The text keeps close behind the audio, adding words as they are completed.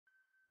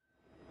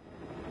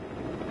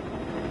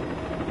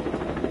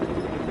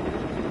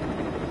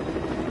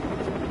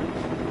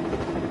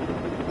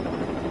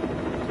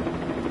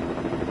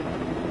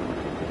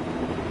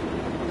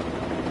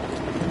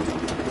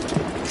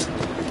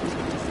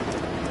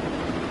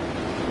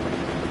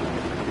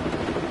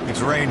It's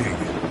raining.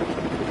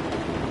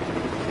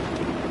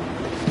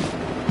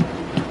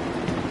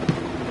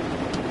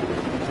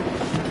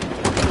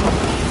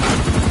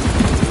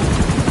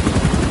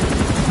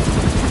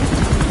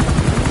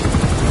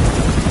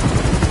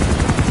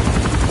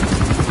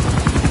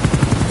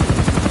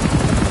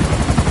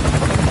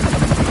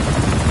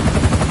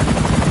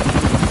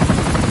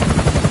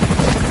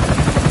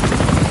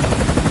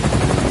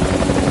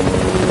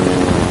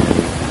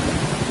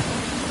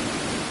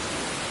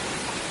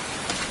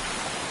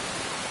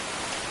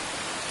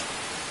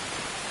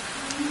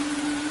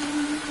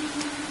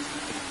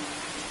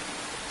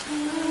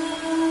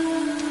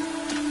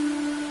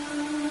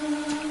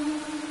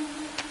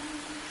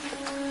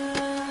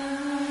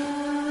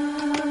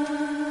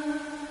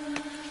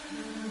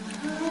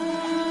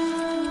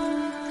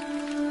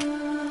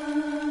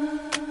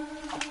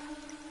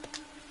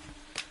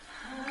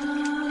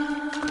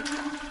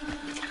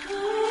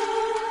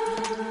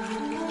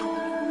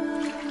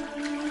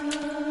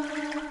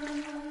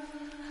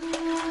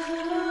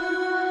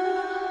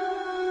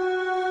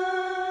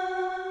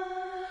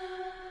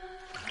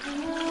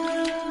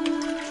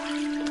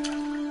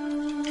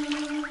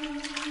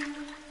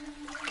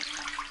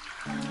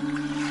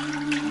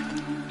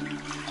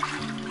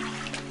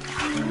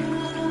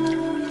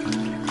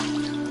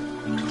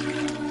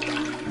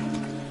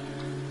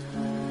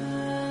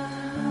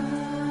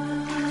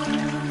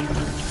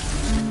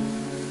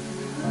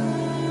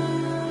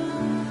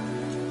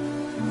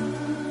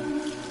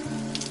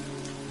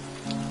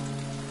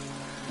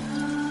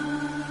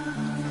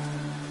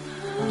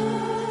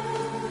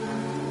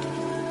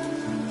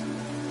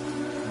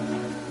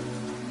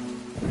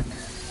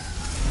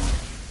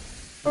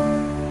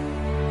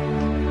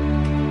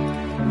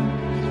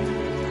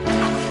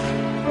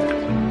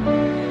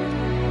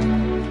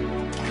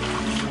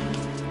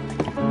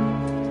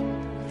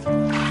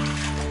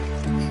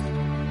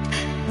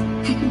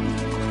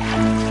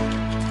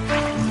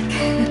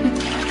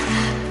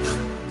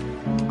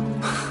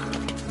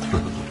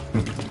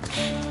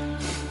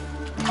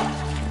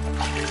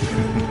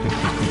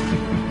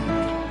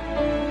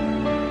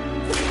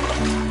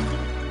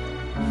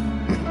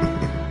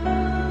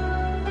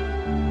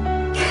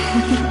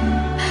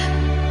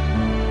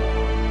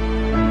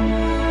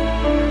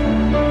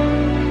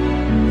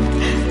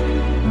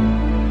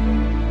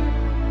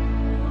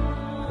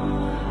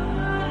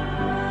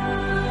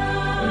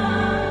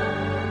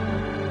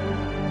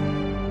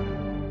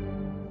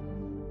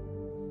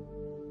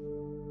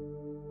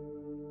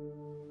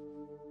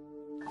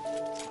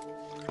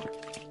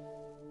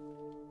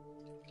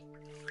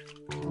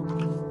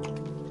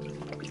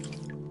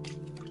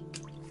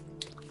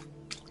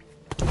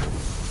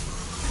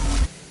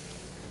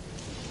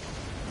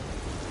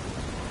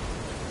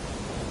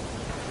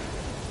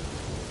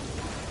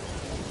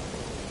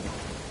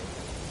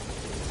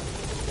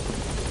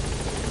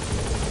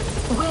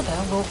 The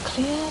weather will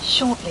clear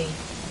shortly.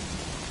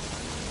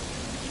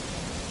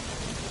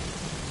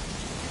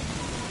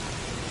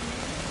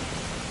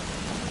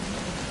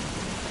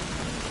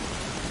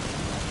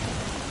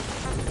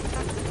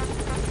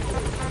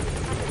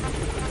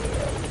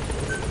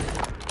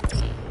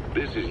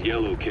 This is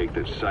yellow cake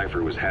that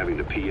Cypher was having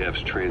the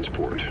PF's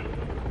transport.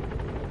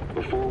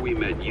 Before we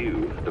met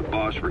you, the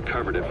boss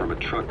recovered it from a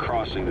truck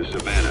crossing the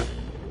savannah.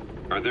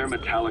 Are there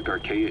metallic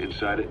archaea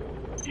inside it?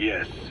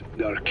 Yes,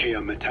 the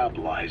archaea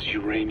metabolize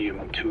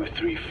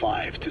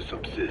uranium-235 to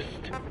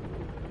subsist.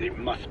 They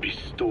must be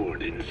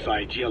stored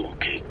inside yellow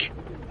cake,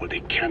 or they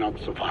cannot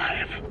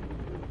survive.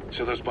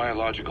 So those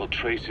biological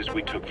traces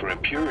we took for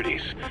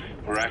impurities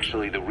were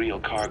actually the real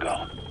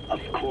cargo?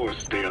 Of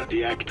course they are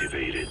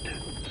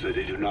deactivated, so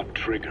they do not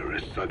trigger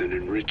a sudden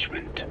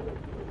enrichment.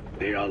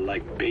 They are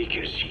like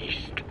baker's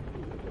yeast.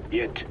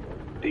 Yet,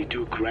 they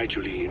do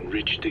gradually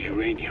enrich the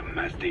uranium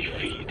as they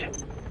feed.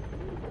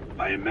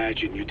 I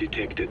imagine you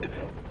detected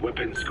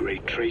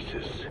weapons-grade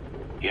traces.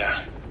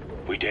 Yeah,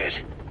 we did.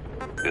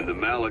 And the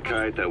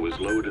malachite that was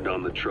loaded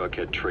on the truck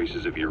had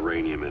traces of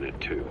uranium in it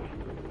too.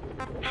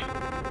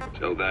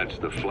 So that's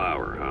the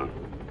flower, huh?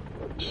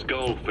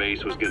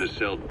 Skullface was gonna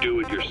sell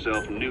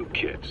do-it-yourself nuke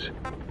kits.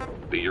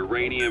 The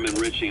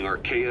uranium-enriching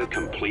archaea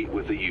complete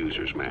with the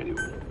user's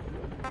manual.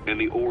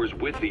 And the ores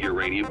with the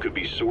uranium could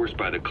be sourced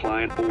by the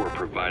client or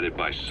provided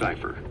by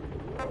Cypher.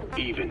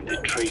 Even the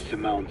trace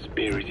amounts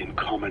buried in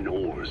common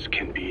ores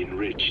can be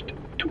enriched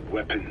to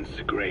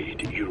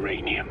weapons-grade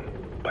uranium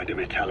by the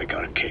metallic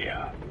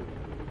archaea.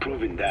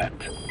 Proving that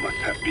must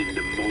have been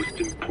the most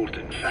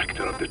important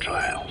factor of the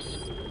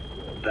trials.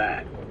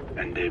 That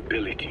and the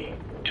ability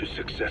to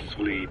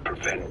successfully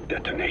prevent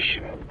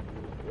detonation.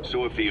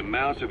 So if the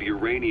amounts of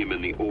uranium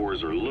in the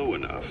ores are low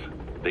enough,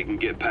 they can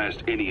get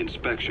past any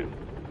inspection.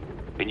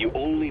 And you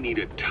only need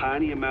a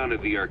tiny amount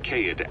of the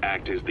archaea to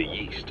act as the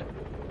yeast.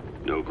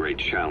 No great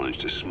challenge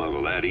to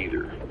smuggle that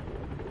either.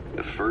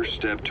 The first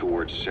step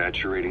towards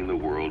saturating the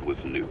world with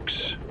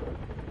nukes.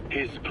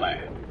 His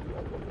plan.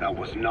 That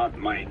was not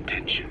my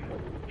intention.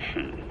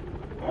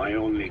 My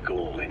only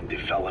goal in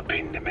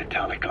developing the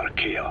metallic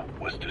archaea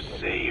was to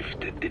save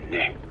the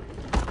Dene.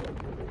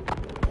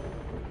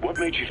 What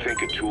made you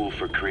think a tool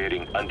for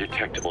creating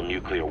undetectable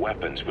nuclear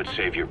weapons would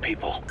save your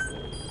people?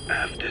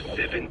 After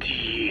 70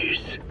 years,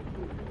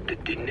 the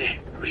Diné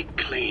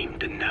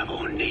reclaimed the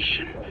Navajo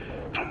nation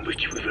from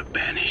which we were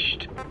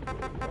banished.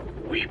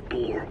 We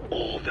bore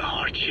all the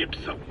hardships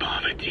of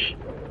poverty,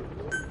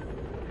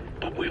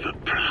 but we were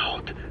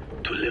proud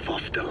to live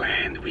off the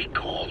land we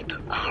called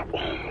our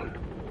own.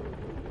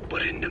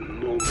 But in the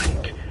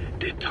moment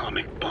the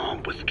atomic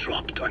bomb was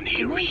dropped on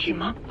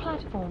Hiroshima,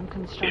 Platform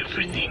construction.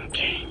 everything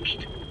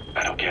changed.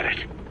 I don't get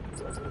it.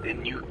 The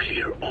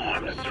nuclear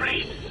arms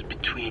race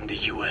between the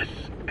US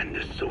and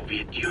the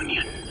Soviet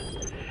Union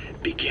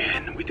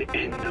began with the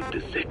end of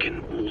the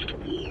Second World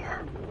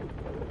War.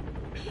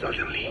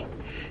 Suddenly,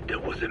 there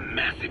was a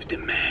massive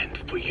demand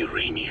for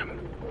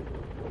uranium.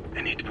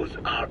 And it was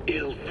our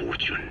ill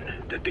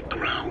fortune that the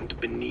ground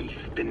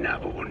beneath the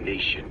Navajo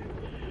Nation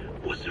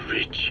was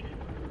rich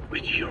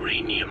with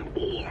uranium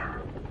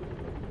ore.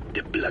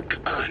 The Black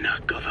Ana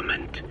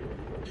government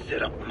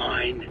set up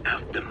mine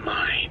after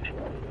mine,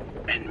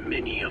 and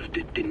many of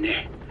the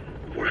Diné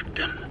worked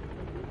them,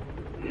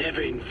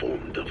 never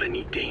informed of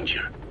any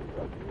danger.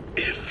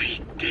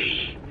 Every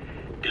day,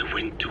 they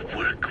went to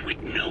work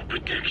with no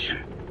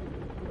protection.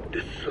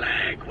 The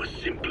slag was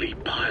simply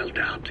piled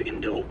out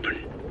in the open.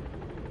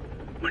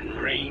 When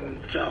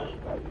rain fell,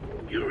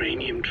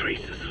 uranium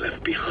traces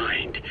left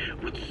behind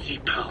would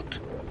seep out,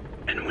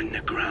 and when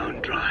the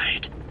ground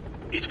dried,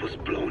 it was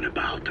blown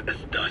about as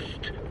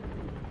dust.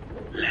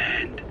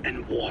 Land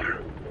and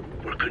water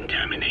were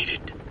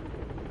contaminated,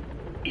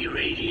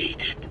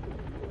 irradiated.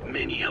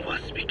 Many of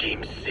us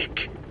became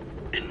sick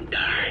and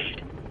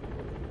died.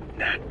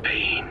 That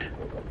pain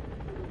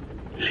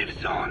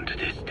lives on to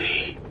this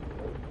day.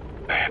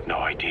 I had no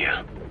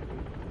idea.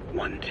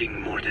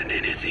 Wanting more than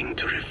anything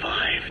to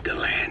revive the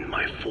land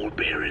my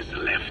forebears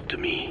left to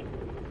me,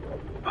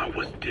 I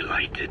was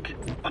delighted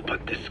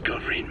upon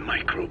discovering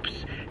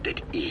microbes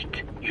that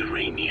eat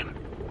uranium.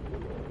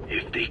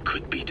 If they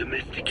could be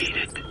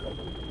domesticated,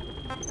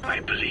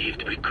 I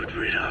believed we could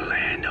rid our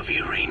land of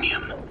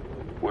uranium.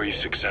 Were you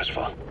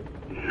successful?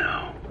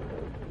 No.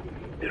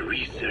 The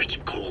research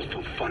called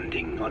for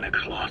funding on a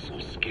colossal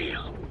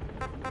scale.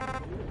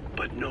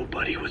 But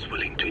nobody was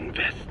willing to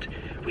invest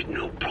with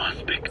no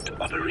prospect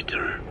of a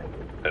return.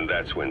 And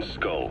that's when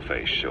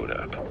Skullface showed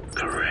up.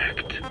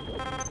 Correct.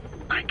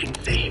 I can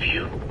save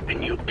you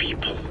and your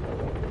people.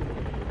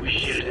 We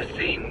share the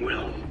same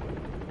will.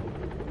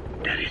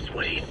 That is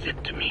what he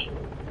said to me.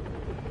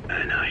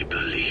 And I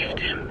believed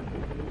him.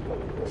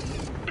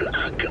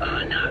 Black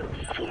Ana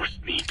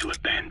forced me to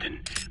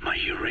abandon my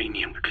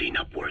uranium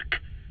cleanup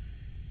work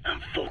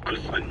and focus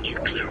on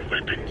nuclear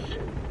weapons.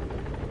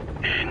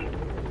 And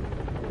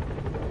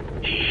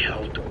he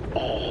held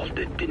all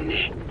the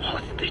Diné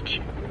hostage.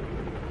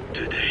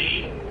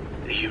 Today,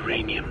 the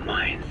uranium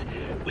mines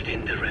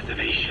within the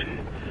reservation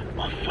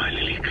are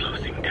finally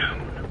closing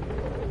down.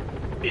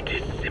 It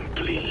is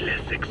simply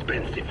less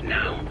expensive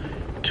now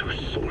to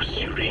source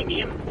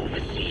uranium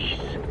overseas.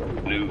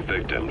 New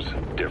victims,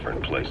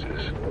 different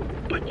places.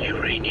 But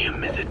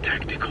uranium is a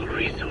tactical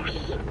resource.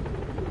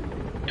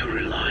 To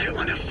rely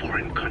on a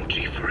foreign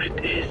country for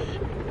it is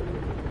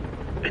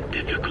a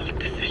difficult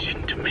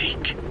decision to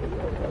make.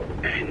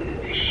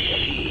 And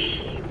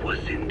he was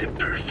in the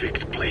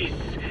perfect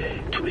place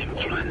to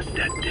influence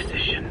that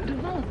decision.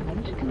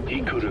 Development complete.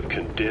 He could have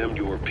condemned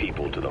your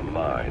people to the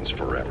mines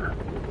forever.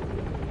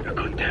 The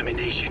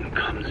contamination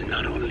comes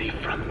not only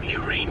from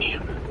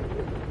uranium.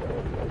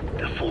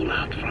 The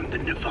fallout from the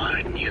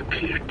Nevada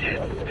nuclear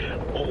tests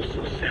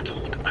also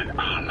settled on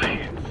our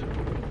lands.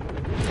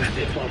 As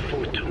if our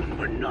fortune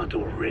were not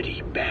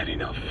already bad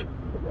enough.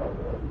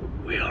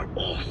 We are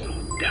also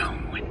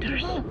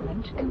downwinders.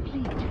 Development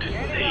complete. To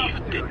save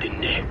the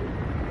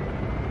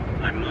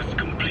Diné, I must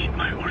complete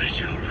my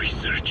original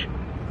research.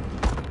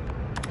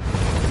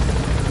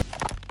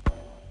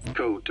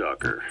 Code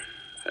Talker,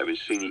 haven't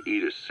seen you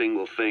eat a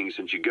single thing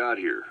since you got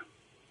here.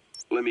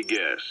 Let me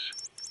guess.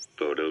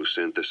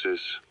 Photosynthesis?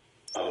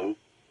 Oh?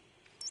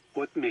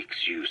 What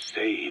makes you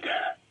say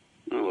that?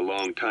 Well, a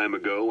long time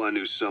ago, I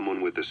knew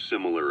someone with a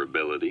similar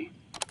ability.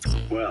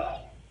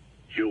 Well,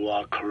 you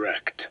are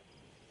correct.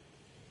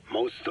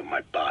 Most of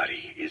my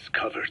body is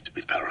covered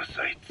with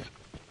parasites.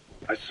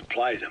 I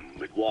supply them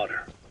with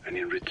water, and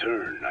in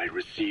return I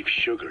receive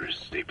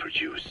sugars they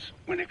produce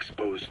when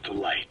exposed to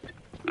light.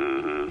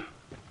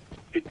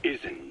 It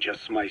isn't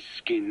just my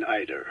skin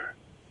either.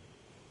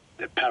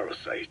 The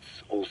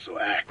parasites also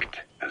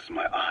act as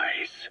my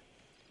eyes.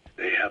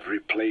 They have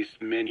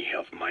replaced many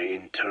of my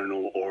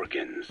internal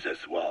organs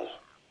as well.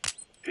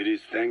 It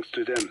is thanks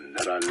to them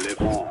that I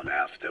live on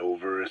after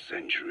over a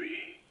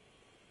century.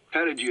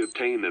 How did you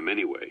obtain them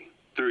anyway?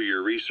 Through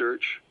your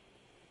research?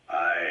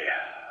 I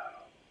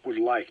would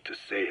like to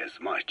say as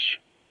much,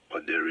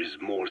 but there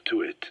is more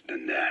to it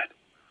than that.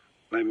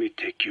 Let me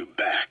take you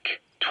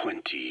back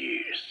 20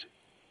 years.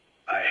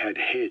 I had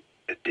hit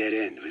a dead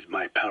end with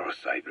my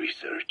parasite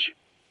research.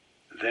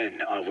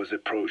 Then I was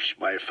approached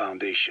by a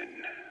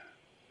foundation.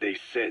 They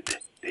said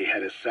they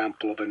had a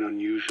sample of an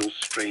unusual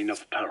strain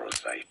of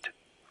parasite.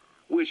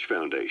 Which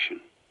Foundation?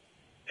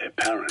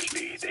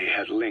 Apparently, they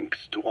had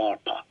links to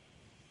ARPA.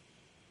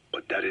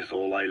 But that is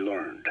all I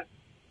learned.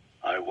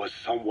 I was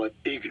somewhat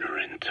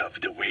ignorant of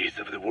the ways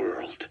of the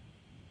world.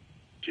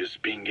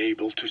 Just being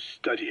able to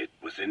study it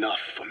was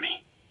enough for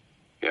me.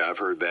 Yeah, I've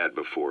heard that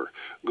before.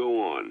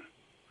 Go on.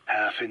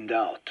 Half in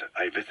doubt,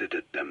 I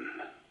visited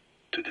them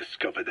to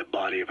discover the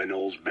body of an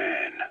old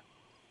man.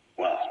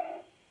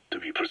 Well, to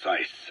be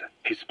precise,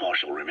 his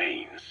partial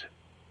remains.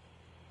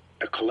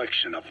 A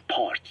collection of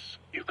parts,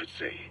 you could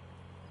say.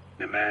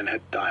 The man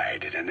had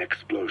died in an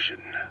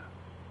explosion.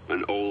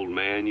 An old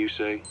man, you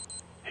say?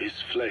 His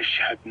flesh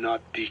had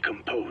not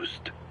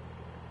decomposed.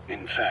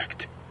 In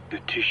fact, the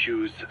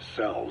tissue's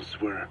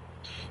cells were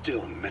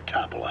still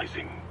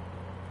metabolizing.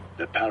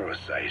 The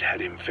parasite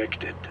had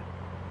infected,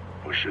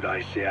 or should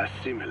I say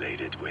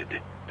assimilated with,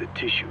 the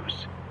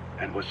tissues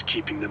and was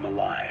keeping them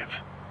alive.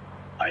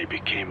 I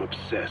became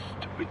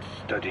obsessed with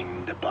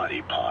studying the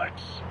body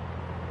parts,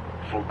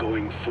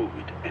 foregoing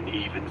food and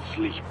even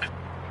sleep.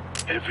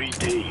 Every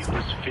day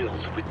was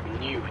filled with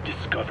new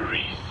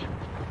discoveries.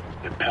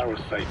 The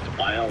parasite's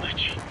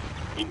biology,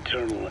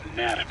 internal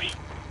anatomy,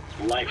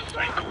 life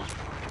cycle.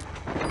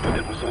 But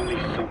there was only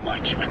so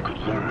much I could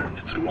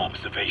learn through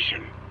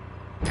observation.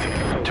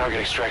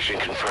 Target extraction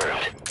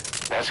confirmed.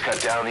 That's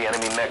cut down the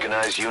enemy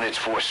mechanized unit's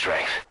force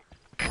strength.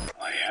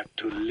 I had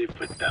to live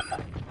with them.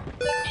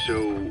 So,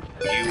 you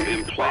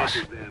Boss,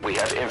 implanted them... we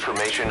have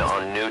information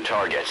on new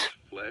targets.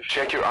 Flesh?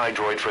 Check your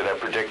iDroid for their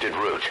predicted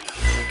route.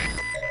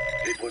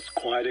 It was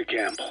quite a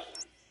gamble,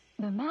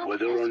 The map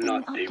whether has or been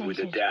not they would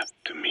updated. adapt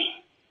to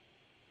me.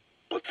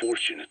 But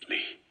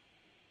fortunately,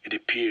 it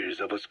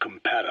appears I was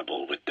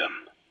compatible with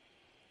them.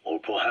 Or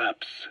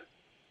perhaps,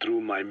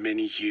 through my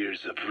many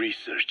years of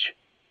research,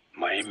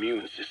 my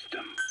immune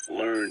system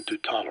learned to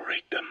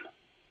tolerate them.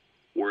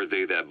 Were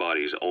they that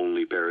body's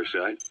only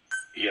parasite?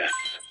 Yes.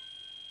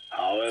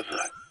 However,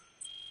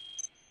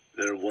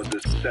 there was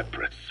a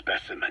separate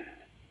specimen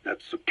that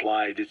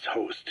supplied its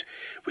host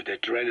with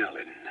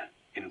adrenaline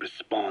in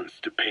response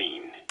to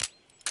pain,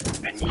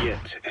 and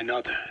yet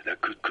another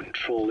that could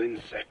control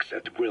insects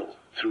at will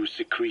through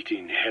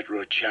secreting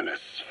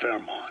heterogeneous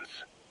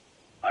pheromones.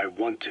 I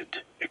wanted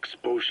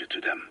exposure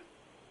to them,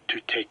 to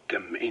take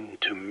them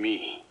into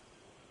me,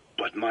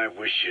 but my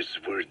wishes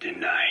were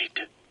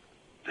denied.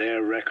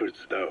 Their records,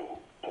 though,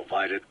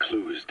 provided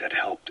clues that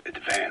helped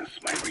advance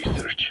my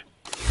research.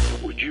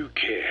 Would you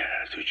care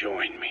to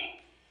join me?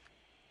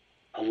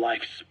 A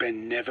life spent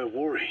never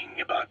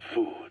worrying about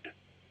food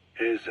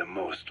is a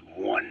most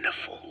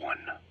wonderful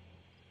one.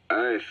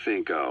 I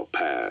think I'll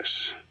pass.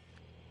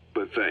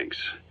 But thanks.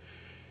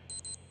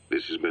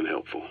 This has been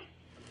helpful.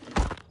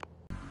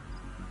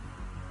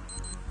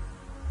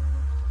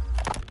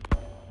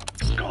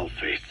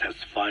 Skullface has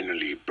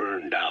finally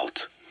burned out.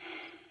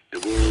 The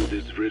world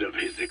is rid of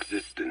his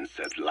existence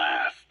at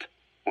last.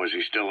 Was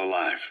he still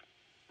alive?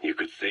 You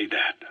could say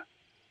that.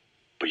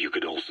 But you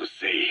could also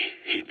say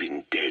he'd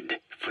been dead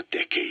for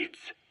decades.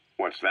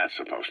 What's that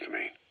supposed to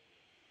mean?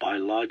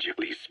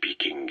 Biologically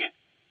speaking,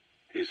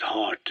 it's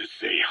hard to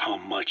say how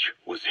much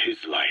was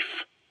his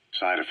life.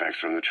 Side effects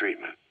from the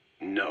treatment?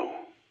 No,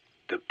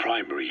 the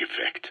primary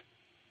effect.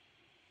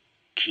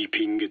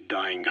 Keeping a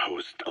dying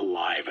host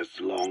alive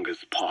as long as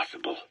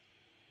possible.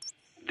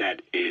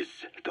 That is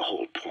the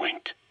whole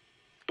point.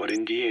 But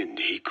in the end,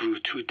 he grew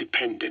too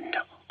dependent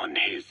on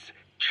his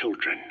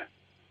children.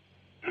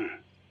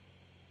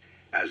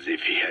 As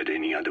if he had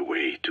any other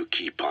way to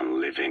keep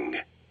on living.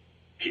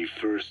 He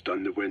first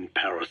underwent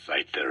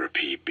parasite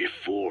therapy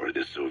before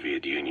the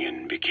Soviet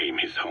Union became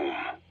his home.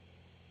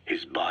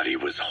 His body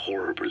was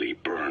horribly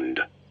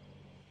burned.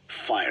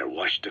 Fire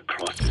washed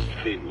across his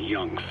thin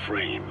young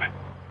frame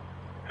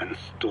and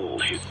stole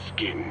his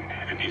skin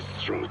and his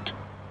throat,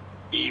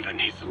 even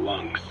his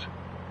lungs.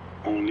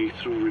 Only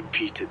through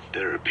repeated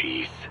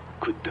therapies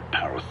could the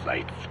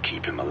parasites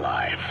keep him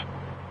alive.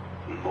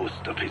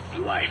 Most of his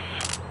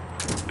life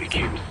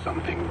became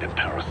something the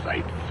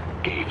parasites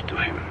gave to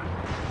him.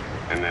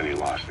 And then he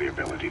lost the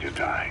ability to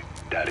die.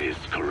 That is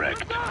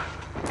correct.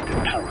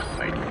 The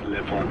parasites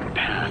live on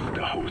past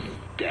the host's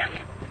death,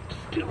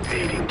 still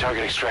aiding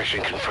Target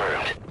extraction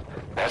confirmed.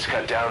 That's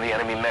cut down the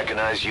enemy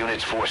mechanized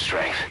unit's force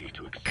strength.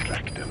 to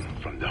extract them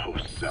from the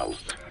host cells.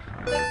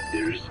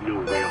 There is no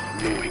way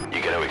of knowing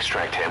You gonna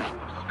extract him?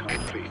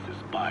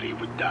 Skullface's body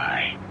would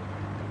die.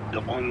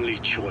 The only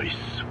choice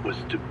was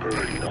to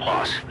burn the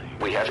Boss, host.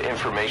 we have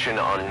information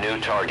on new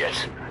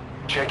targets.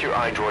 Check your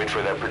iDroid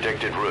for their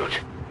predicted route.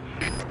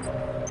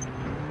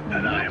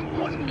 And I am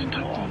one to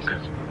talk.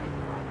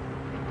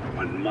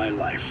 When my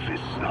life is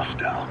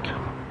snuffed out,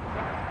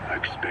 I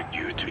expect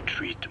you to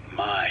treat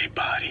my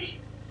body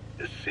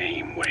the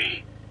same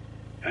way.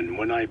 And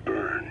when I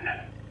burn,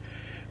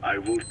 I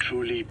will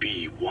truly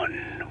be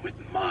one with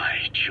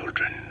my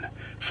children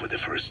for the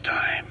first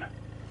time.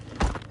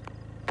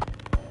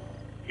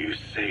 You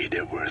say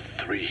there were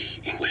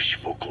 3 English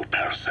vocal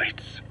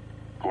parasites.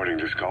 According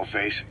to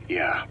Skullface,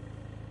 yeah.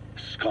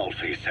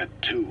 Skullface had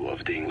 2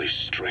 of the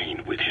English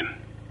strain with him.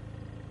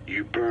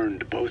 You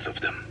burned both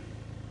of them.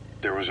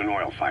 There was an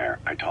oil fire.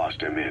 I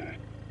tossed him in.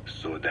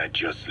 So that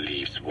just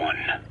leaves one.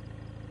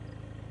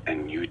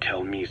 And you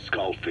tell me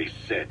Skullface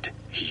said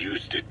he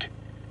used it.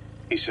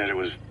 He said it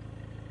was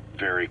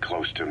very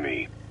close to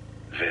me.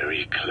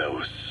 Very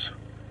close.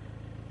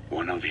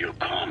 One of your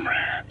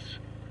comrades,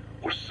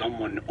 or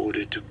someone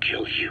ordered to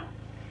kill you.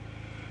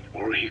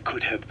 Or he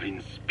could have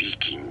been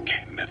speaking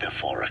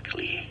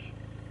metaphorically.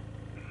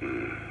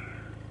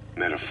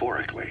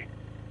 Metaphorically.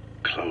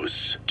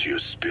 Close to your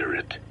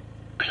spirit,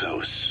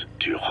 close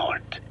to your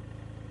heart.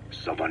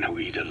 Someone who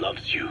either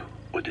loves you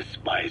or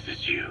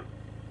despises you.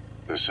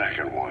 The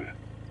second one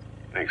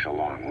makes a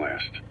long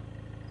list.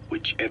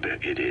 Whichever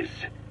it is,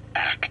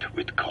 act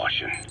with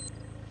caution.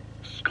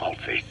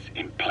 Skullface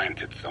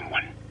implanted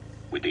someone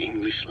with the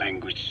English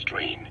language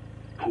strain.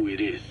 Who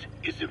it is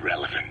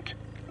irrelevant.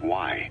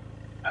 Why?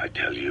 I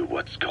tell you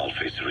what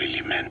Skullface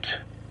really meant.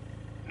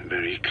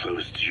 Very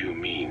close to you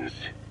means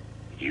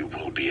you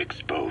will be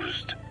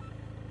exposed.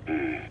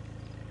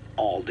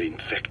 All the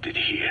infected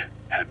here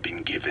have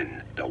been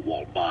given the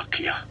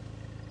Wolbachia.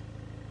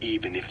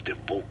 Even if the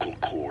vocal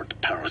cord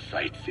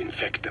parasites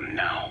infect them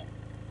now,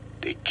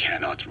 they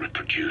cannot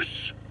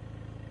reproduce.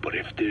 But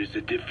if there's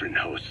a different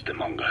host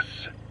among us,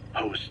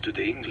 host to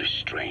the English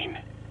strain.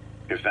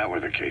 If that were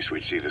the case,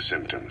 we'd see the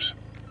symptoms.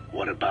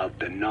 What about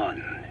the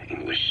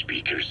non-English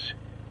speakers?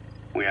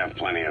 We have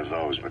plenty of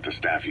those, but the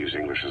staff use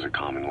English as a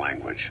common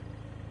language.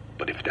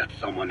 But if that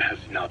someone has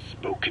not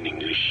spoken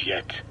English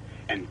yet,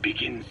 and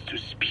begins to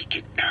speak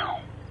it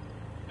now,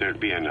 there'd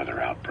be another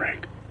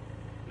outbreak.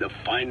 The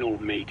final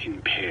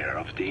mating pair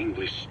of the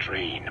English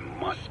strain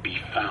must be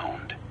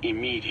found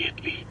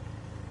immediately.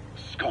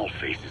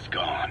 Skullface is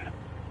gone,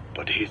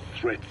 but his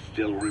threat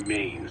still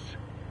remains.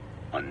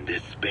 On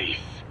this base,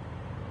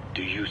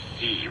 do you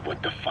see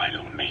what the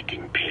final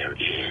mating pair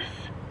is?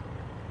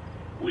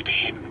 With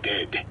him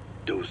dead,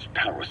 those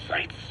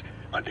parasites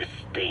are the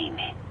stain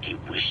he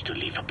wished to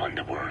leave upon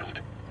the world.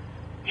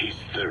 His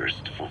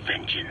thirst for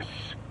vengeance.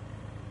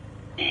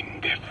 In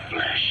the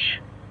flesh.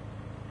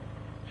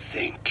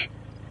 Think.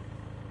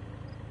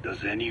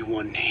 Does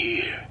anyone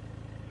here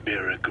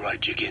bear a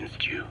grudge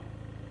against you?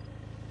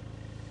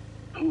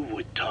 Who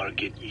would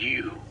target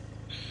you,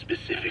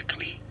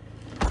 specifically?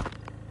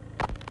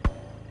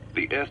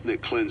 The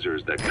ethnic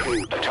cleansers that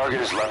code... The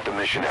target has left the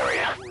mission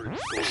area.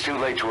 It's too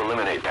late to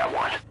eliminate that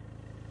one.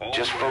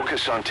 Just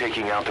focus on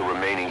taking out the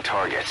remaining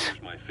targets.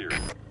 Here's my theory.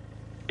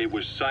 It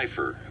was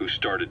Cypher who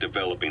started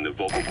developing the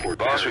vocal cord.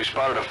 Boss, we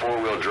spotted a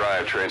four-wheel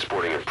drive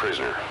transporting a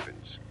prisoner.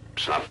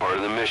 It's not part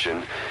of the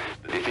mission.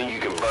 Do you think you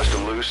can bust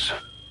him loose?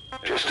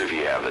 Just if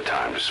you have the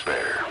time to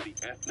spare. The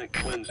ethnic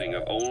cleansing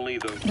of only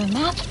those... The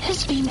map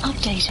has been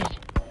updated.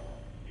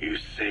 You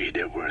say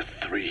there were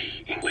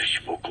 3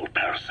 English vocal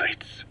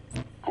parasites.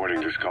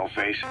 According to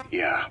Skullface,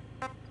 yeah.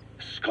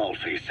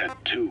 Skullface had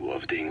 2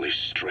 of the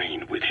English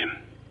strain with him.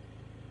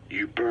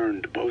 You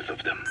burned both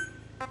of them.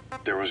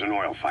 There was an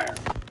oil fire.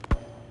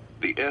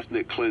 The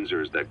ethnic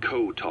cleansers that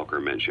Code Talker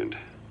mentioned,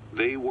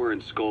 they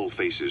weren't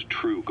Skullface's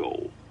true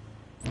goal.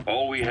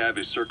 All we have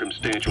is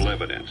circumstantial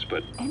evidence,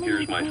 but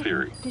here's my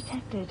theory.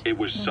 It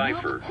was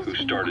Cypher who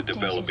started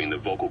developing the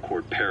vocal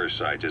cord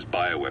parasites as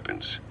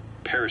bioweapons,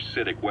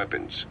 parasitic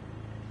weapons,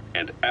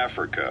 and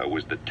Africa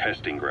was the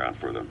testing ground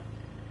for them.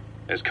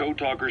 As Code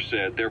Talker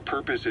said, their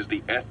purpose is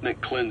the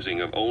ethnic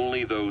cleansing of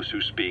only those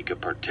who speak a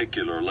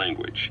particular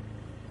language,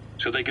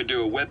 so they could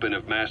do a weapon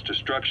of mass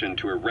destruction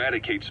to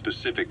eradicate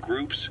specific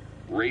groups,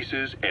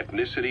 races,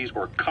 ethnicities,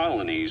 or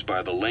colonies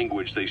by the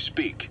language they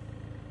speak.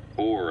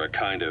 Or a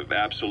kind of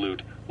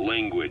absolute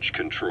language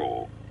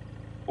control.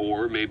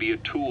 Or maybe a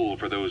tool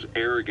for those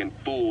arrogant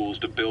fools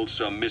to build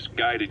some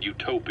misguided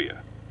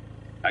utopia.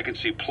 I can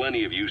see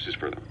plenty of uses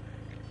for them.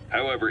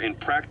 However, in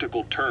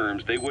practical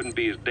terms, they wouldn't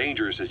be as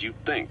dangerous as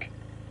you'd think.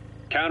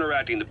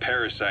 Counteracting the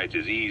parasites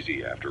is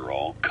easy, after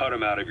all. Cut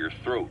them out of your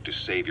throat to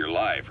save your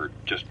life, or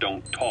just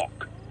don't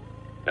talk.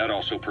 That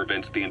also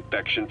prevents the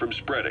infection from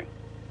spreading.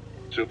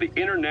 So if the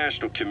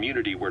international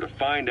community were to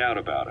find out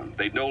about them,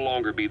 they'd no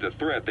longer be the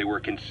threat they were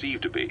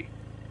conceived to be.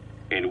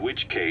 In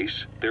which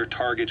case, their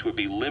targets would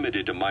be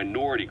limited to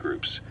minority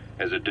groups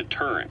as a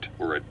deterrent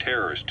or a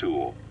terrorist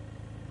tool.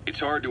 It's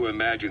hard to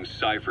imagine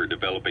Cypher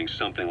developing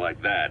something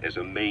like that as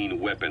a main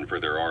weapon for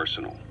their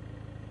arsenal.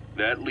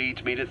 That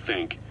leads me to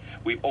think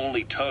we've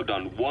only tugged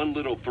on one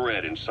little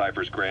thread in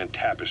Cypher's grand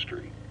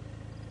tapestry.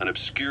 An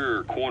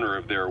obscure corner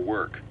of their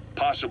work,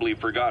 possibly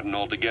forgotten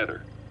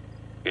altogether.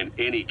 In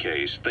any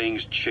case,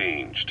 things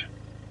changed.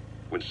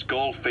 When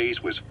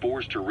Skullface was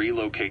forced to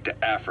relocate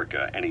to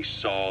Africa and he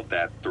saw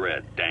that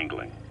thread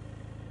dangling.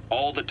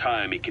 All the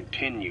time he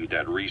continued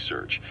that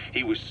research,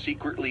 he was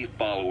secretly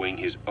following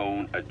his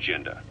own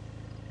agenda.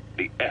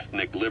 The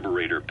ethnic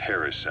liberator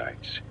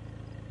parasites.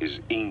 His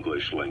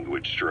English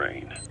language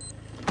strain.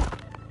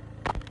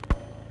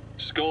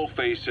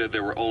 Skullface said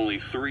there were only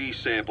 3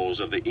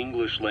 samples of the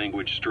English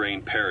language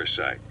strain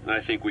parasite, and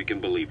I think we can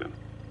believe him.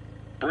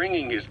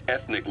 Bringing his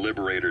ethnic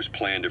liberator's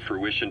plan to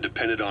fruition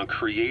depended on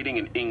creating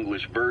an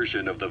English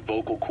version of the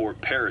vocal cord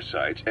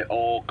parasites at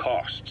all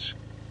costs.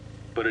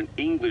 But an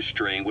English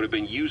strain would have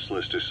been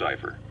useless to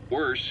Cypher.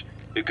 Worse,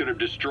 it could have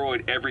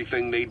destroyed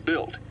everything they'd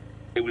built.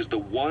 It was the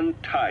one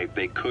type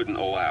they couldn't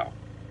allow.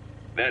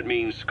 That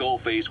means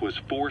Skullface was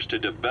forced to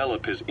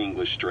develop his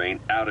English strain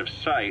out of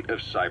sight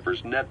of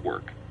Cypher's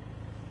network.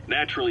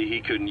 Naturally,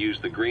 he couldn't use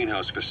the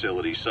greenhouse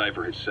facility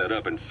Cypher had set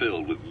up and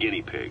filled with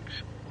guinea pigs.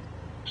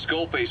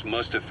 Skullface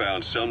must have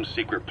found some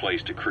secret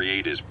place to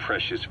create his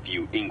precious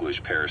few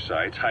English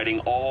parasites, hiding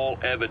all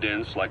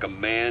evidence like a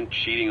man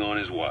cheating on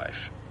his wife.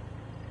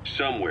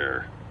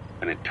 Somewhere,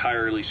 an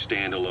entirely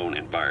standalone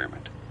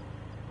environment.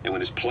 And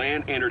when his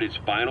plan entered its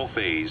final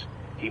phase,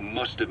 he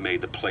must have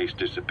made the place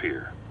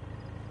disappear.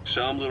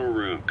 Some little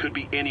room, could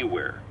be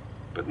anywhere,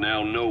 but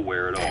now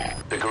nowhere at all.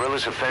 The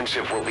guerrillas'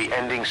 offensive will be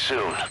ending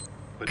soon.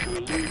 But to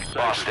elude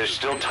Boss, there's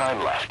still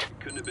time left.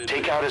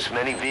 Take out as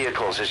many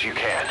vehicles as you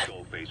can.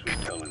 Skullface was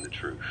telling the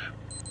truth.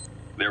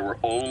 There were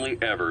only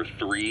ever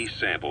 3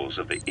 samples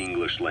of the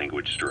English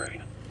language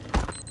strain.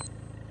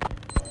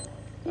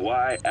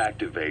 Why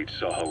activate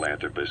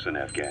Sahelanthropus in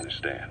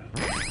Afghanistan?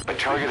 The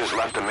target has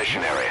left the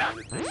mission area.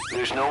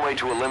 There's no way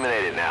to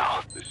eliminate it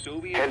now. The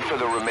Soviet Head for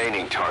the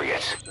remaining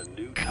targets. a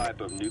new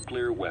type of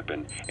nuclear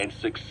weapon and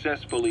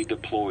successfully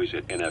deploys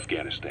it in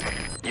Afghanistan.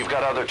 You've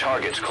got other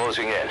targets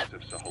closing in.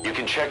 You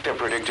can check their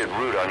predicted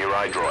route on your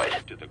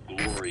iDroid. To the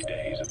glory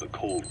days of the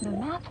Cold The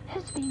War. map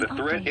has been The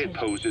threat it updated.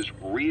 poses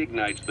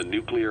reignites the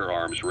nuclear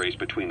arms race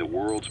between the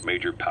world's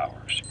major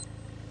powers.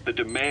 The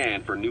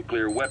demand for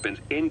nuclear weapons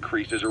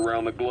increases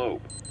around the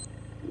globe.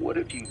 What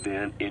if you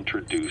then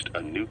introduced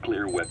a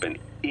nuclear weapon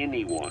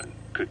anyone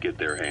could get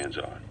their hands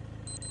on?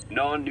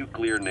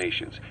 Non-nuclear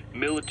nations,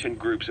 militant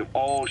groups of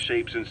all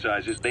shapes and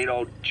sizes, they'd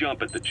all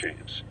jump at the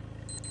chance.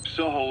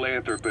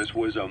 Sahelanthropus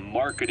was a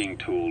marketing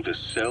tool to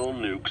sell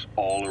nukes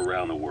all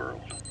around the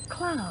world.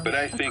 Clouds But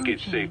I think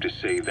it's safe approaching. to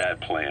say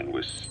that plan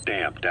was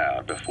stamped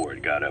out before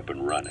it got up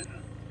and running.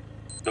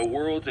 The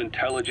world's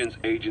intelligence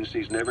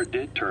agencies never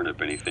did turn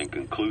up anything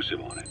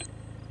conclusive on it.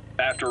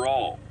 After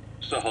all,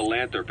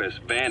 Sahelanthropus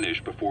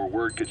vanished before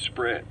word could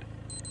spread.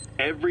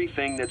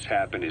 Everything that's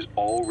happened is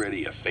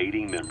already a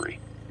fading memory,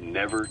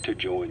 never to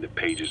join the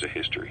pages of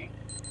history.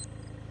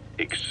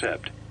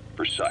 Except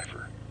for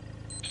Cypher.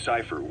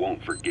 Cypher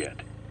won't forget.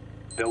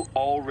 They'll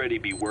already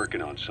be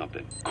working on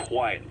something,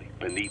 quietly,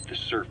 beneath the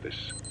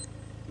surface.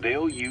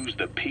 They'll use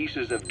the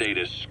pieces of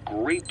data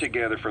scraped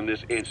together from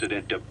this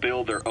incident to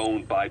build their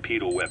own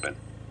bipedal weapon.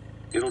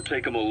 It'll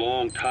take them a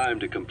long time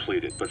to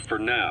complete it, but for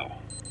now,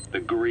 the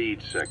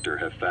greed sector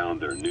have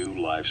found their new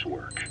life's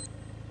work.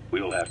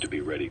 We'll have to be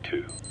ready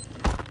too.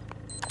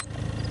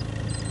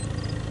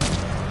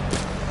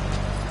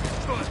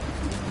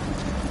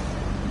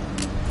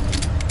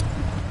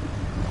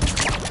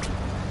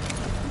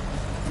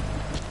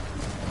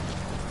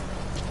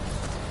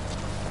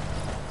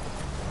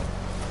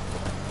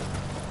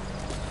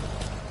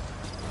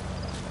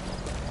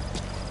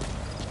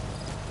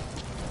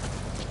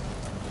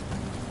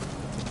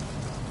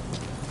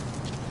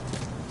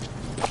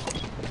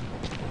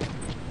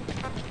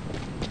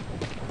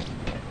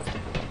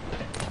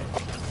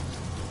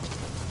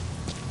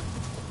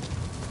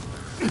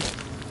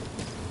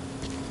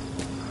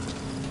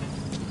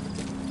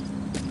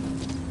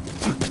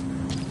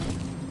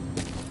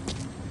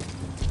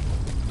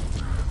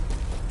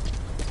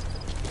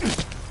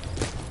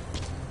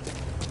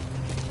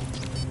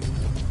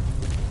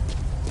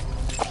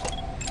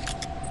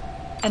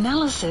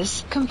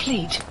 Analysis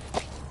complete.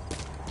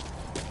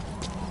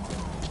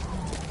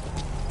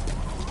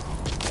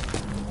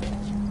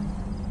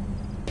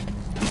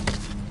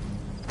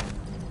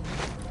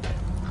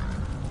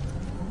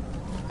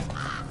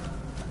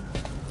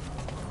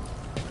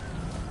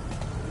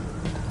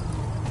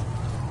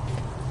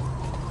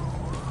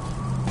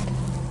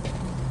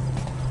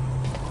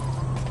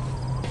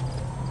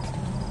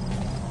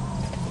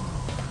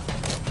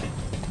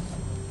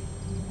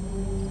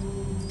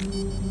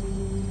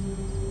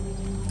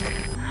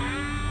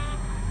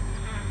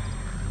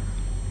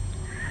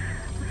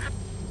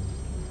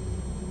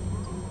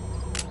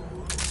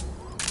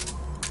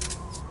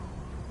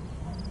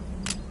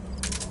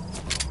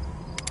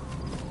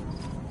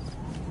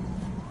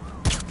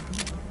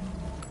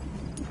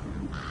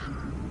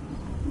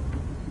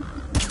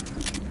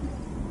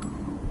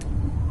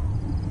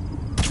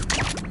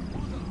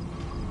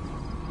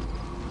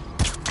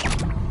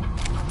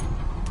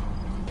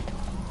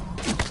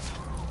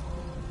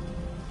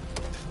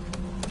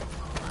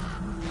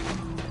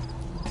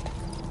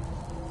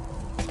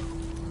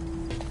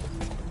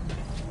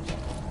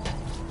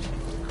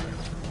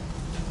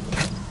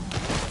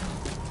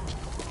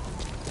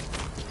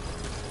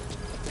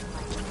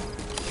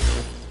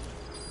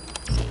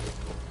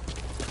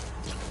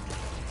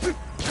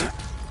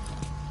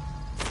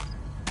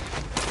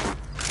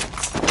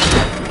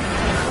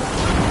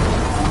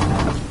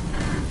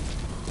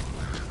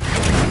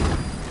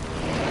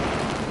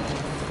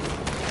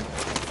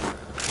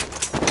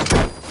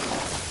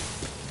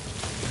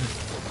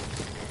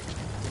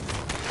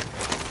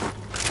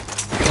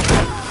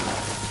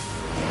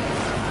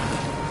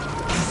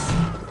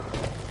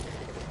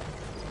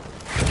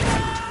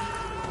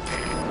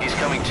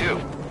 incoming too.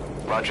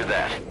 Roger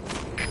that.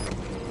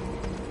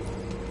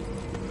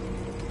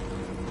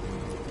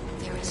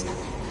 There is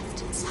nothing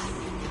left inside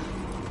me now.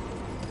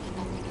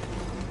 Nothing at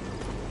all.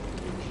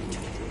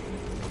 No hatred.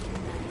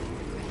 None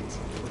regret.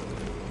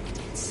 And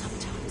yet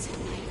sometimes at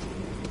night,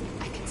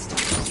 I can still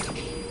feel the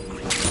pain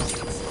creeping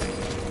inside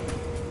me.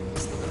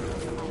 Slipping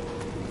over my body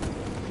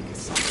like a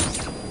stone.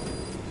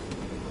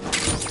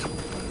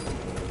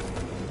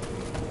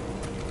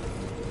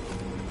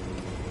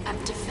 I'm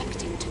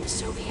defecting to the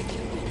Soviet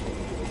Union.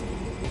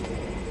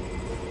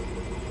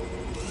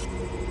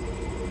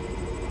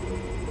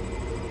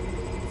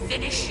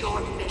 Finish your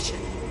mission.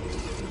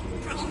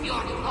 Prove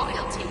your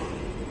loyalty.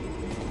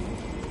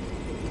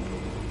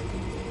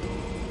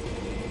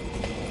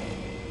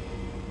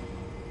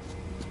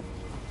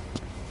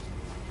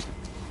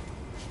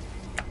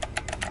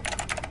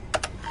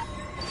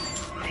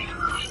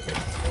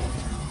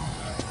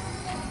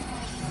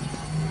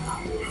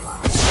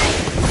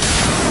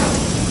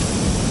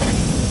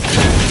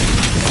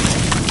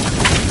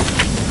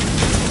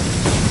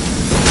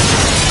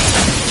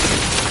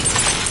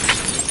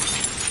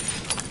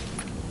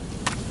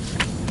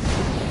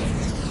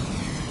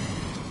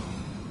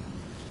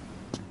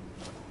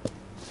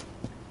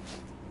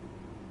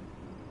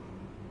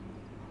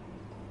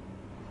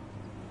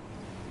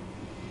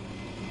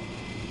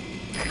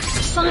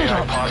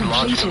 Side-op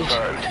launch completed.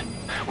 confirmed.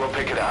 We'll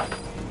pick it up.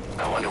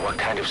 I wonder what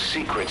kind of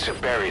secrets are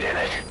buried in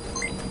it.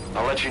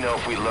 I'll let you know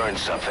if we learn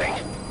something.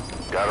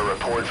 Got a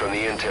report from the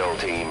intel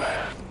team.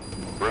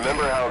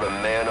 Remember how the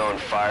man on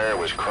fire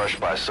was crushed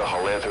by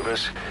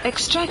Sahelanthropus?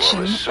 Extraction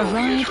Well, the Soviets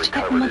arrived at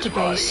recovered his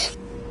Mother Base.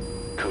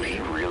 body. Could he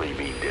really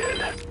be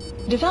dead?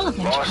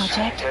 Development Boss,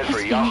 project head has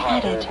for been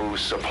added.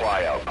 Yahabobu's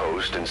supply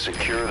outpost and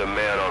secure the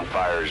man on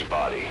fire's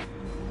body.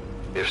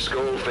 If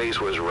Skullface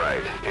was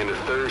right, and a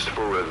thirst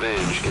for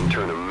revenge can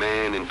turn a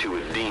man into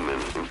a demon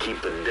and keep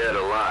the dead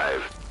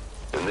alive,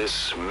 then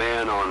this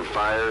man on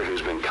fire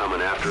who's been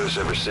coming after us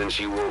ever since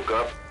you woke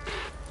up,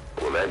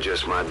 well, that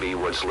just might be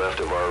what's left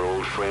of our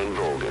old friend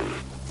Volgin.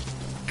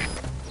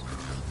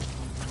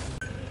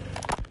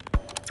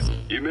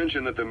 You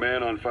mentioned that the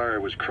man on fire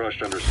was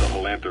crushed under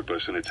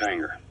Sahelanthropus in its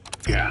hangar.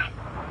 Yeah.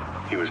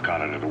 He was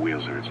caught under the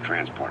wheels of its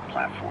transport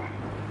platform.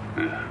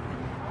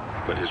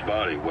 Yeah. But his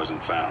body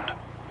wasn't found.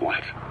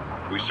 What?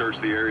 We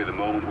searched the area the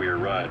moment we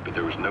arrived, but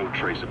there was no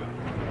trace of him.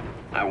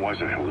 I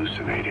wasn't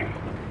hallucinating.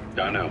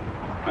 I know.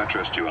 I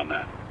trust you on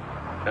that.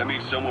 That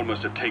means someone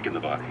must have taken the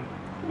body.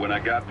 When I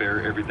got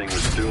there, everything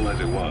was still as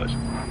it was.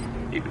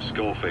 Even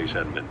Skullface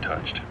hadn't been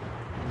touched.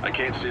 I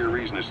can't see a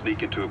reason to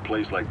sneak into a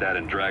place like that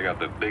and drag out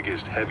the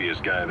biggest,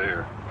 heaviest guy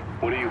there.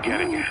 What are you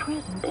getting at?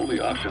 The only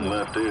option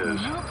left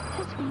is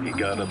he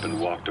got up and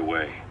walked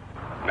away.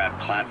 That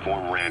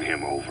platform ran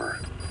him over.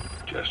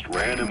 Just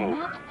ran him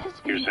over.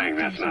 You're saying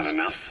that's not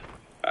enough?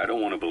 I don't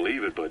want to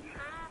believe it, but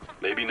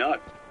maybe not.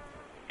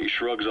 He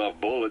shrugs off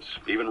bullets,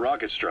 even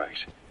rocket strikes.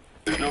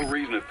 There's no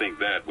reason to think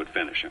that would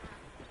finish him.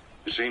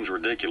 It seems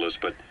ridiculous,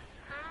 but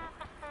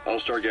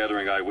I'll start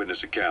gathering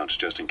eyewitness accounts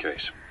just in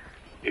case.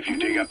 If you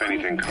dig up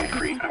anything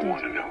concrete, I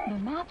want to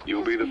know.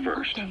 You'll be the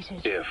first,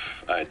 if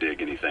I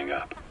dig anything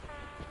up.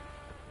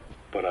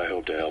 But I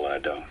hope to hell I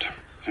don't.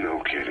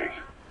 No kidding.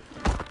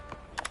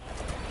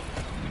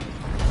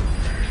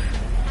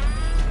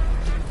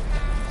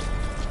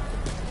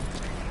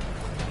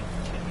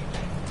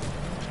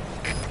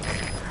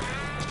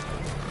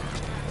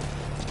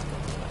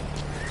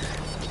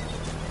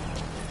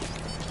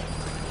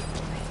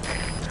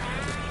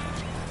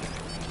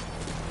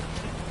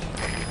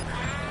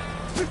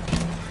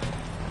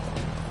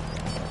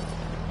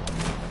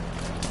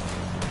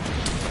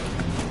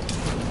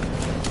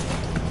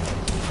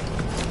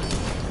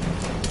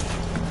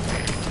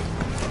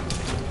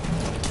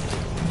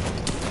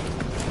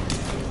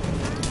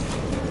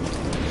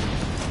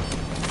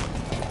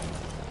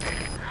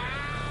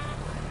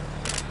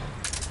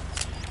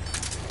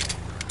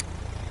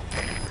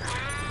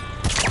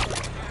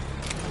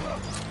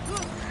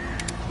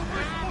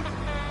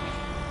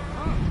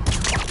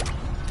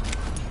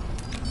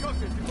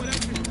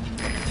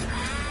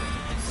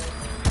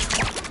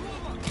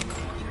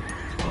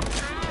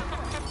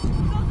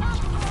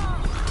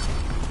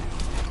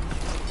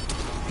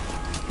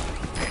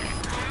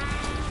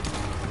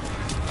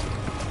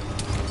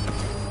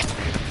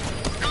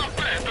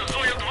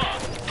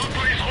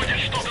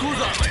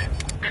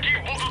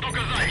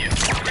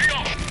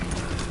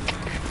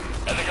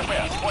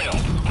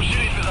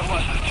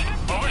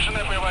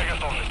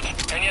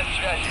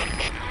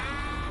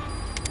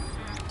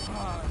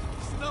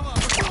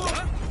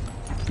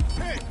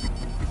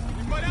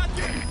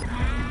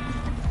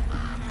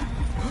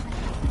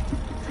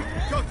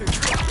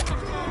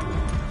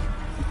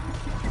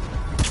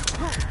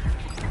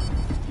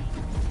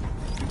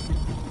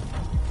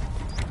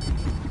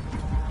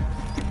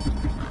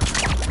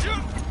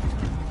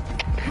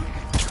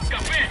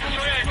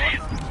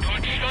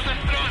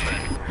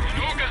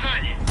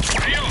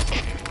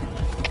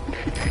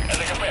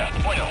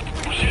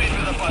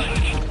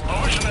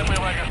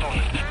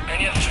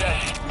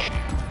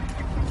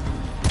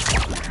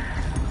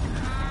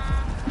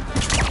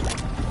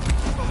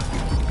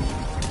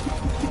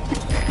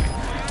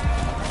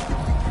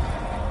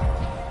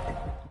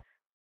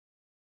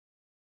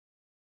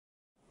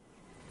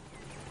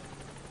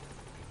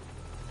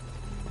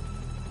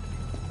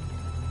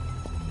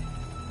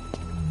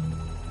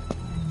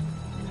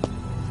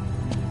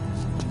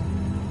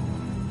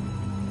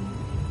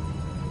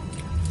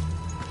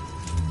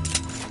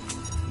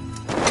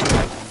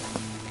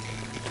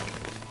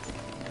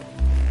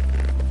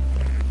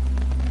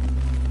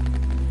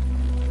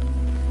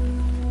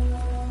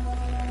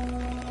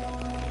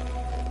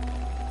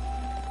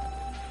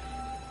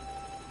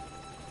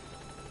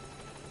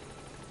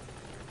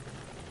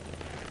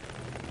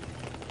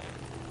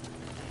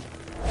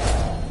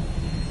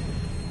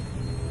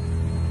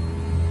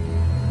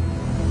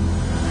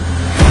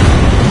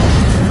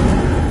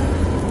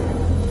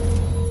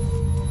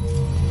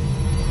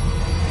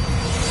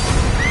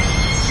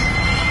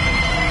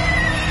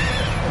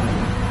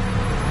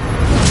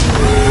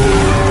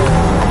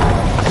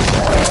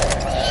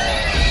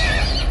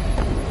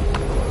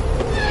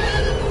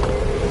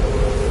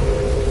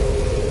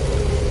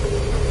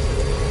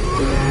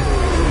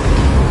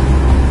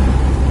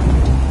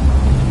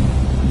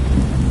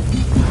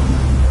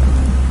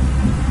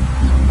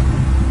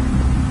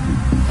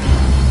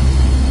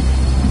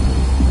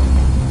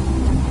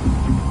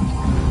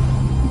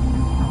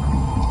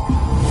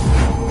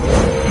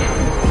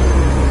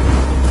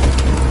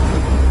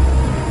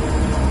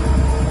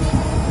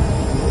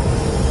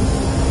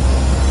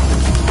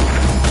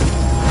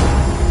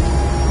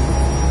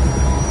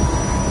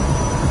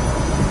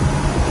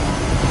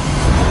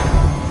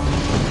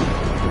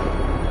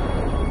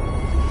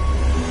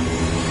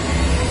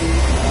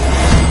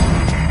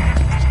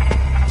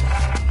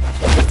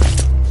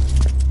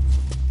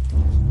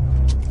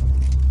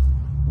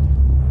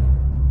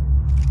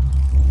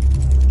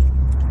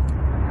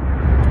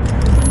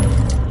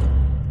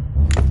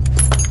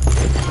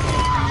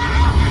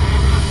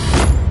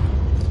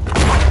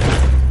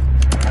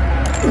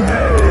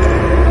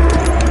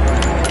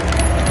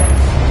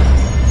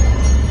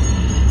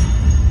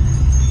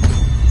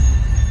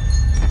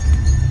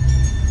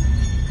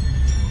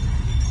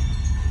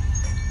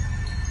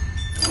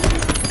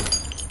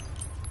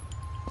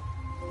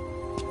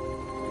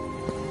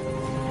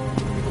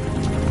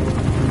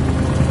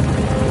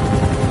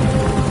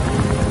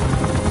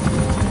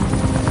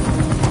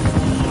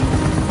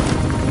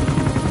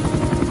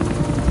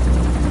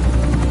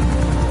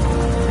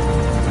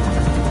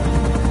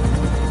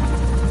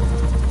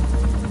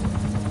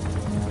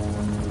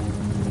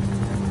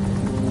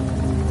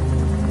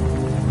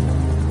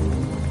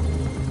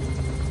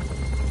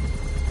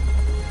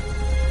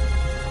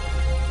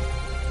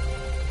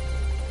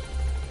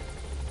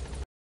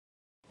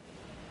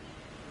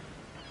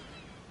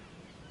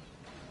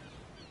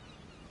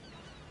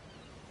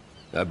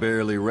 I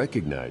barely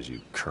recognize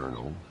you,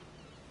 Colonel.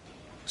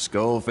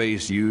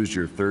 Skullface used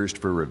your thirst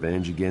for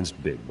revenge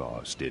against Big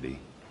Boss, did he?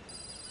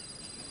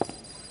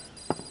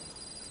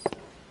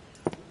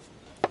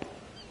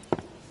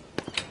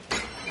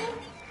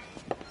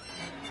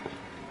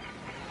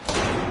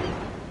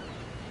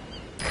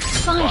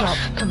 Sign-up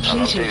I've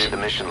completed. updated the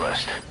mission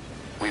list.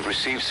 We've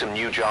received some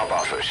new job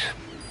offers.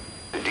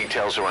 The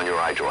details are on your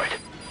iDroid.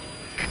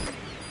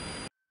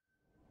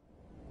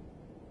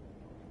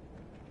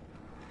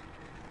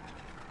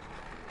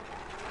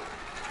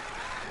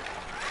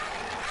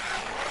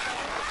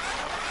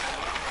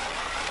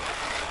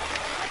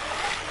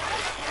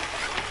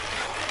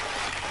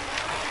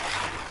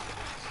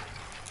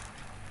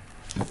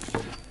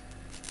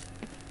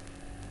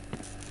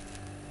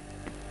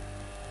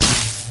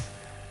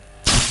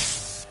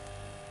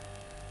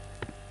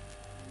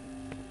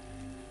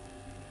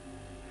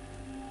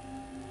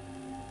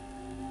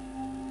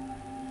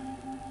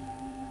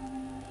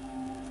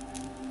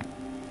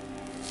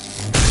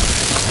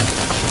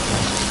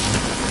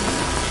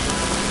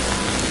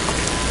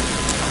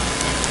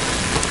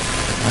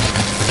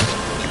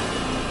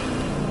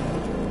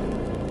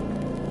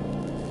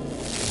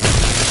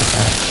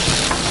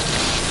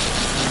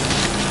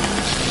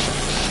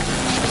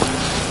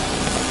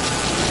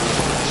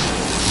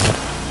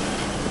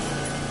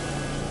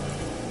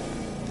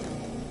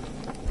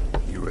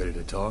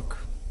 Talk?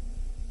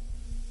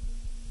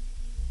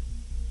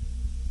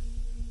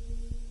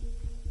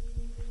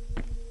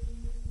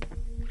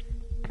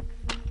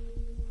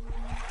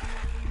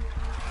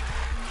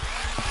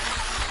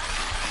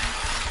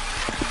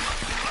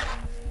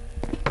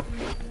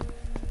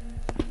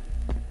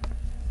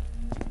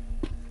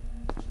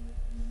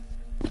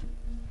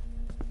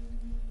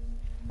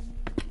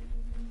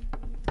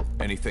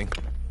 Anything?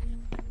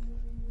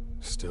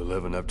 Still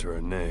living up to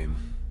her name.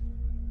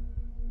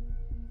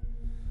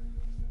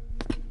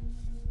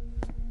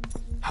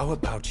 How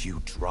about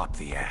you drop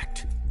the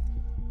act?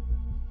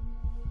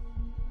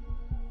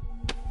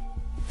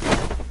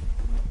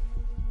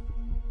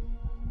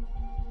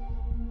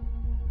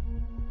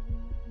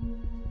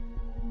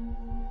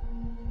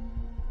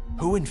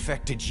 Who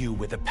infected you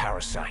with a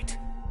parasite?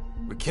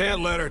 We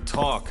can't let her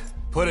talk.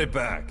 Put it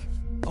back.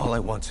 All I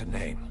want's a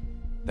name.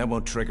 That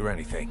won't trigger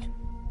anything.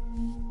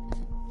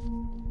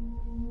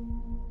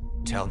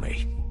 Tell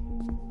me.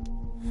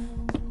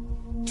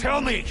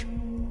 Tell me!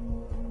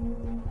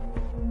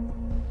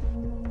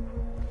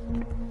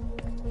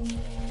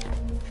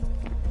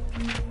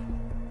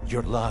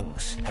 Your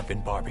lungs have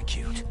been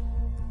barbecued.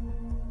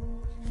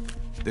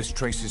 There's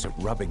traces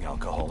of rubbing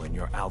alcohol in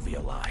your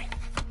alveoli.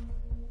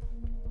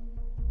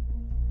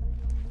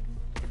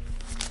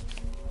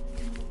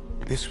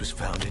 This was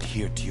found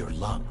adhered to your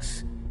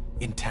lungs,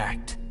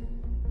 intact.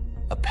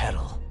 A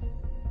petal.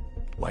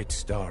 White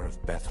Star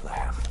of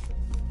Bethlehem.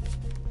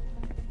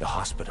 The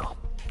hospital.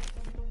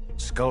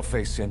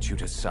 Skullface sent you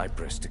to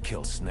Cyprus to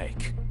kill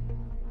Snake.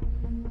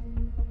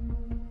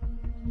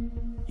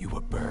 You were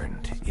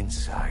burned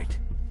inside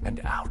and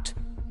out.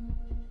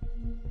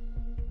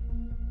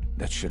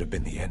 That should have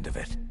been the end of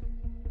it.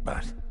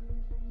 But,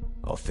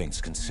 all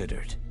things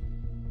considered,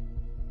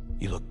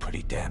 you look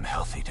pretty damn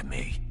healthy to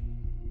me.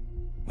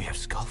 We have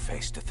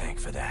Skullface to thank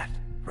for that,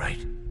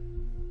 right?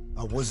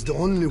 I was the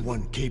only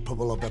one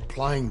capable of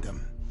applying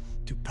them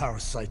to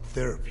parasite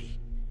therapy.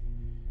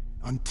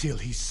 Until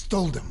he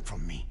stole them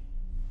from me.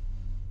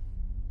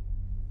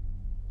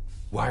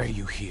 Why are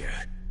you here?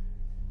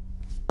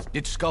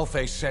 Did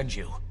Skullface send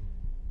you?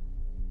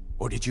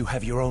 Or did you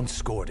have your own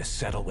score to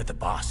settle with the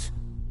boss?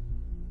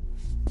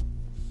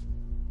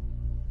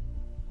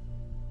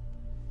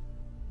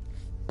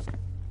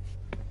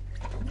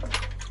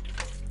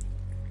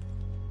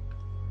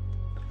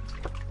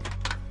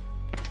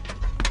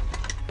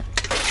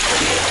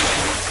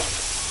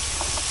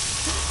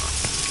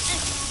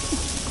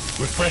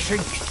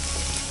 Refreshing?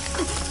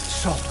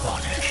 Salt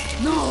water.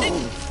 No!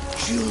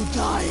 She'll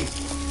die!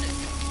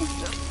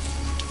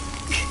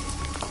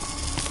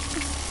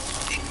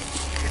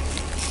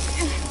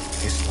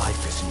 His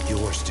life isn't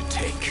yours to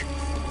take.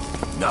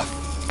 Enough.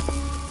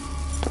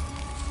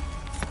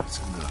 That's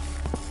enough.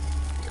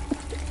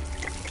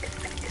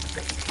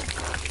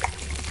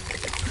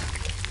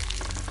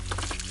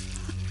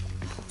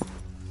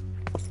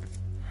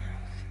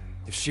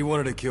 If she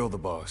wanted to kill the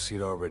boss,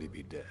 he'd already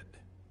be dead.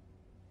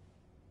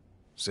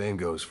 Same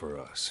goes for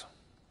us.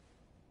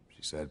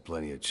 She's had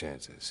plenty of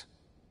chances.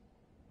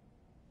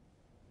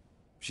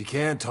 She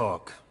can't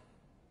talk.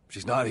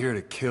 She's not here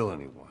to kill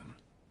anyone.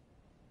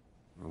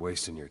 We're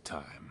wasting your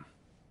time.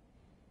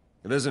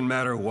 It doesn't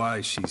matter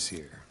why she's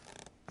here.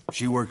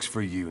 She works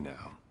for you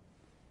now.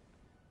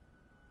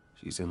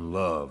 She's in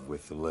love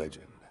with the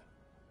legend.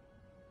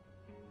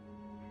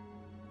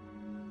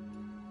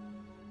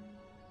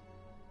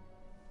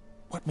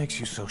 What makes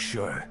you so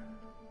sure?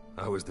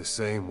 I was the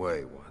same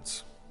way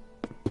once.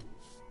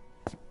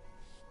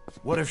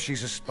 What if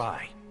she's a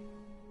spy?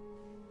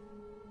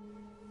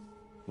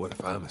 What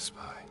if I'm a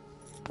spy?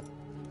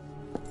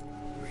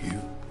 For you?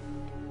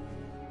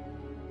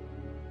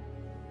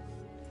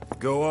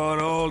 go on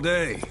all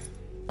day.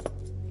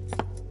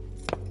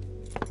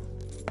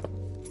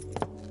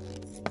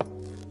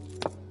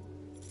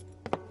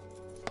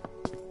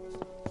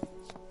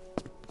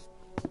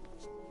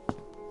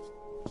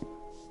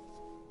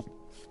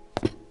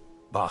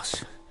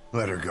 Boss.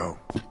 Let her go.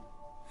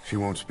 She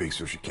won't speak,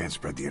 so she can't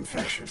spread the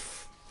infection.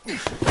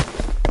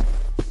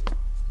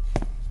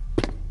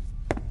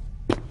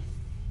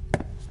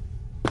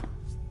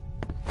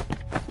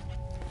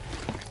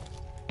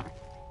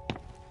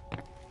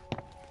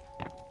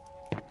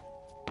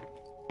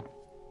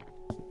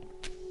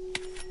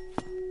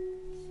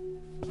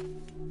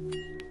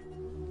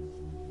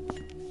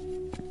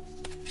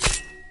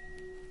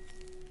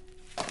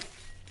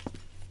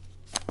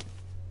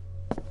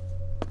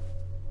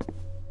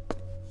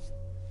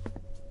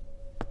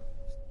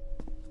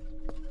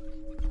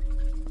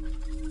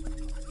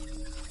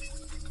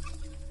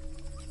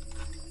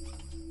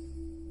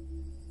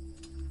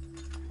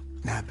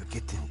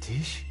 نابقة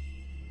انتش؟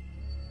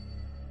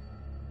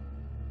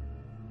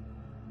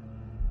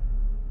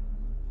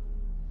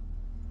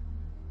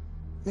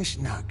 مش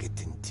ناقة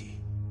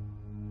انتي.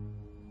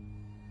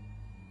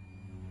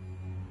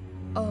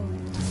 Oh.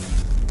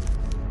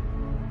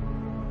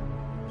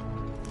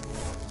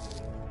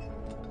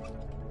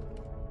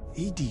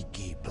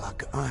 إيديكي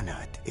بلاك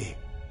آنات إيه؟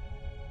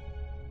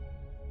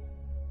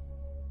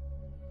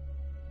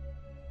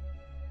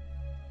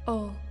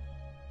 Oh.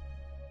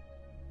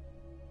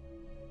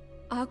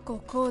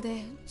 Ako kode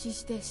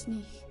jistes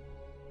ni.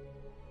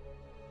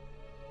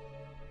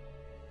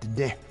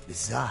 دنه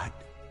بالزاد.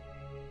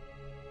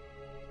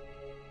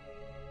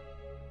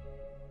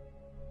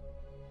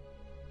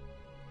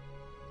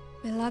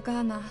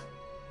 Belagana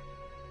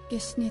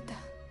gesnita.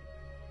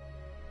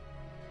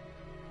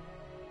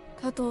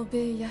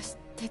 Kadobe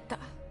yasteta.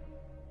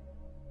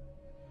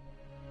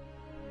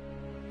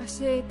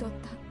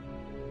 Aseitota.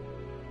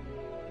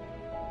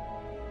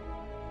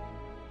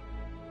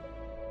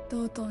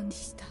 同等に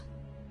した。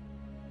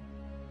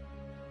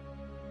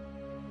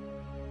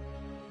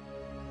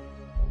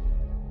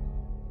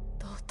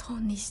同等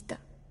にした。